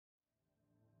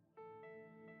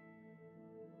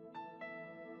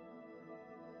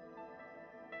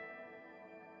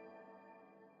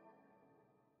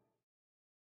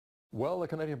Well, the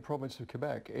Canadian province of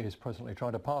Quebec is presently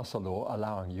trying to pass a law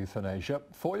allowing euthanasia.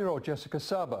 4-year-old Jessica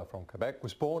Saba from Quebec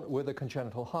was born with a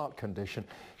congenital heart condition.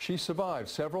 She survived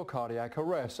several cardiac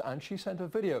arrests and she sent a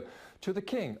video to the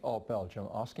King of Belgium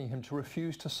asking him to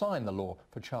refuse to sign the law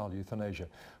for child euthanasia.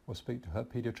 We'll speak to her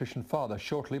paediatrician father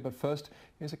shortly, but first,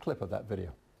 here's a clip of that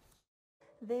video.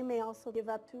 They may also give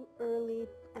up too early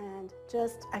and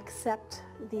just accept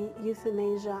the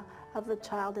euthanasia of the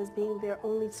child as being their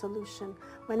only solution,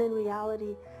 when in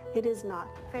reality it is not.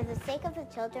 For the sake of the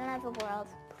children of the world,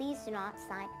 please do not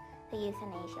sign the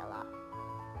euthanasia law.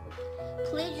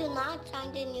 Please do not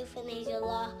sign the euthanasia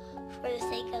law for the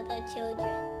sake of the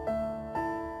children.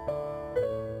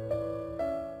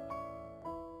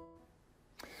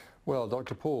 Well,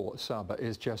 Dr. Paul Saba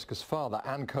is Jessica's father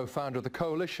and co-founder of the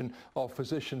Coalition of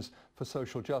Physicians for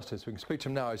Social Justice. We can speak to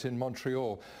him now. He's in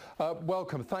Montreal.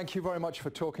 Welcome. Thank you very much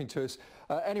for talking to us.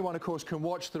 Anyone, of course, can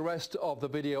watch the rest of the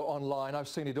video online. I've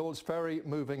seen it all. It's very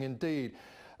moving indeed.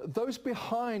 Those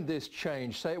behind this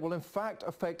change say it will in fact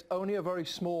affect only a very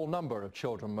small number of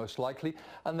children, most likely,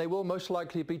 and they will most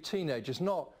likely be teenagers,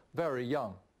 not very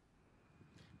young.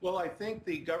 Well, I think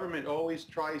the government always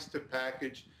tries to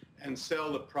package and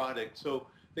sell the product. So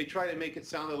they try to make it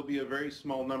sound it'll be a very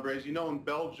small number. As you know, in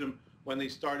Belgium, when they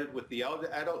started with the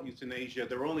adult euthanasia,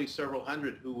 there were only several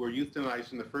hundred who were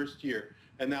euthanized in the first year,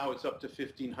 and now it's up to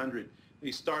 1,500. They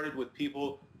started with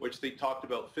people which they talked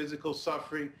about physical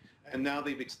suffering, and now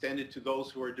they've extended to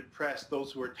those who are depressed,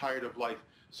 those who are tired of life.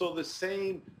 So the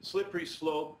same slippery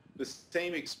slope, the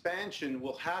same expansion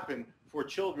will happen for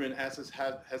children as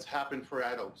has happened for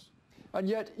adults. And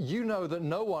yet you know that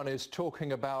no one is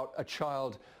talking about a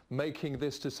child making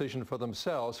this decision for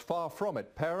themselves. Far from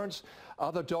it. Parents,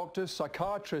 other doctors,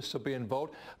 psychiatrists will be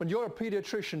involved. When you're a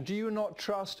pediatrician, do you not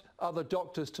trust other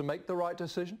doctors to make the right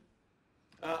decision?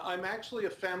 I'm actually a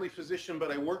family physician, but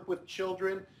I work with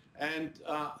children, and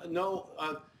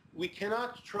we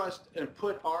cannot trust and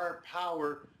put our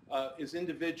power as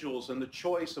individuals and the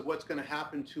choice of what's going to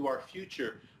happen to our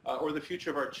future or the future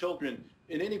of our children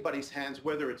in anybody's hands,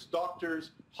 whether it's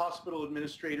doctors, hospital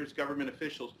administrators, government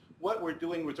officials. What we're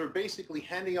doing is we're basically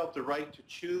handing out the right to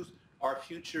choose our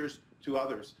futures to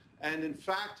others. And in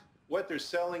fact, what they're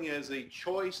selling as a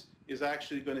choice is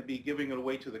actually going to be giving it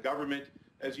away to the government.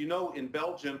 As you know, in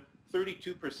Belgium,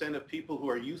 32% of people who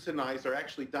are euthanized are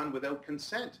actually done without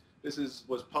consent. This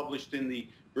was published in the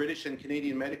British and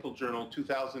Canadian Medical Journal in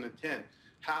 2010.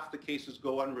 Half the cases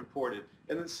go unreported.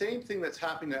 And the same thing that's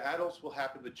happening to adults will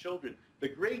happen to children. The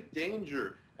great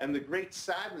danger and the great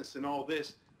sadness in all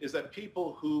this is that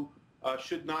people who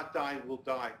should not die will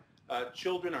die.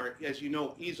 Children are, as you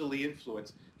know, easily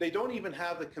influenced. They don't even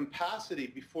have the capacity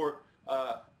before,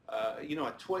 even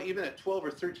at 12 or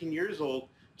 13 years old,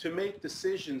 to make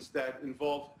decisions that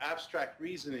involve abstract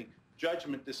reasoning,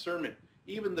 judgment, discernment.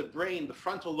 Even the brain, the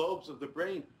frontal lobes of the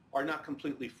brain are not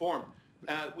completely formed.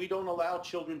 We don't allow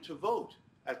children to vote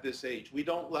at this age. We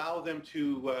don't allow them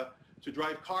to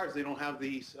drive cars. They don't have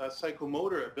these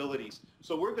psychomotor abilities.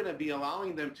 So we're going to be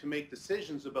allowing them to make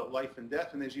decisions about life and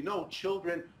death. And as you know,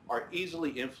 children are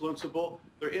easily influenceable.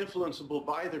 They're influenceable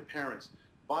by their parents,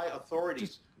 by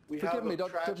authorities. Forgive me,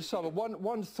 Dr. Saba,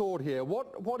 one thought here.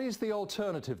 What is the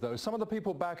alternative, though? Some of the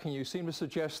people backing you seem to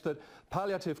suggest that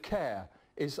palliative care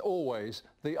is always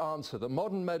the answer, that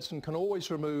modern medicine can always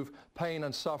remove pain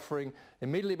and suffering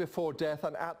immediately before death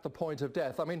and at the point of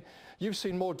death. I mean, you've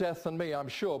seen more death than me, I'm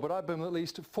sure, but I've been with at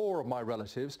least 4 of my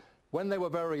relatives when they were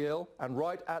very ill and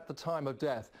right at the time of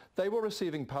death. They were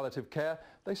receiving palliative care.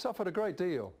 They suffered a great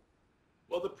deal.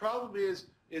 Well, the problem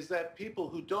is that people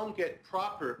who don't get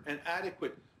proper and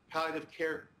adequate palliative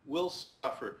care will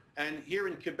suffer. And here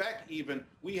in Quebec even,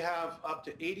 we have up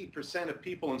to 80% of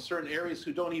people in certain areas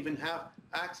who don't even have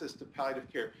access to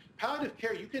palliative care. Palliative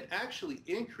care, you can actually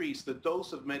increase the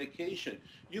dose of medication.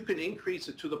 You can increase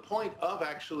it to the point of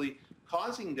actually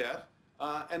causing death,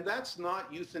 and that's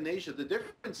not euthanasia. The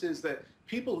difference is that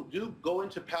people do go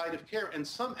into palliative care and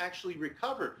some actually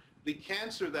recover. The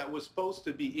cancer that was supposed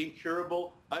to be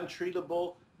incurable,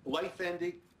 untreatable,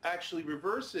 life-ending, actually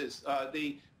reverses.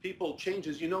 People change.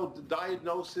 As you know, the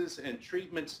diagnosis and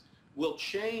treatments will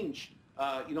change.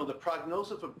 The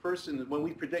prognosis of a person, when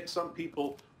we predict some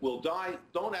people will die,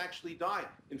 don't actually die.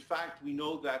 In fact, we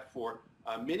know that for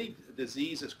many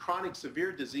diseases, chronic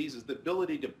severe diseases, the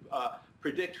ability to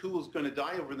predict who is going to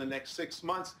die over the next 6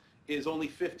 months is only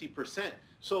 50%.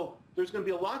 So there's going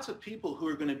to be lots of people who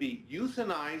are going to be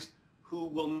euthanized who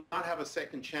will not have a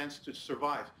second chance to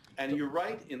survive. And you're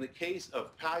right, in the case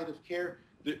of palliative care,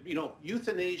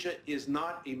 euthanasia is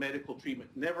not a medical treatment,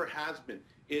 never has been.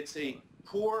 It's a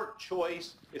poor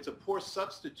choice, it's a poor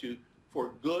substitute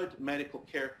for good medical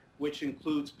care, which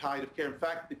includes palliative care. In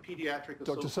fact, the Pediatric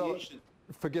Dr. Association...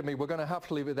 Forgive me, we're going to have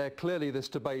to leave it there. Clearly this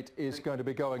debate is going to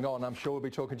be going on. I'm sure we'll be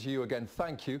talking to you again.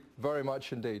 Thank you very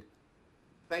much indeed.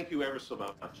 Thank you ever so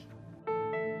much.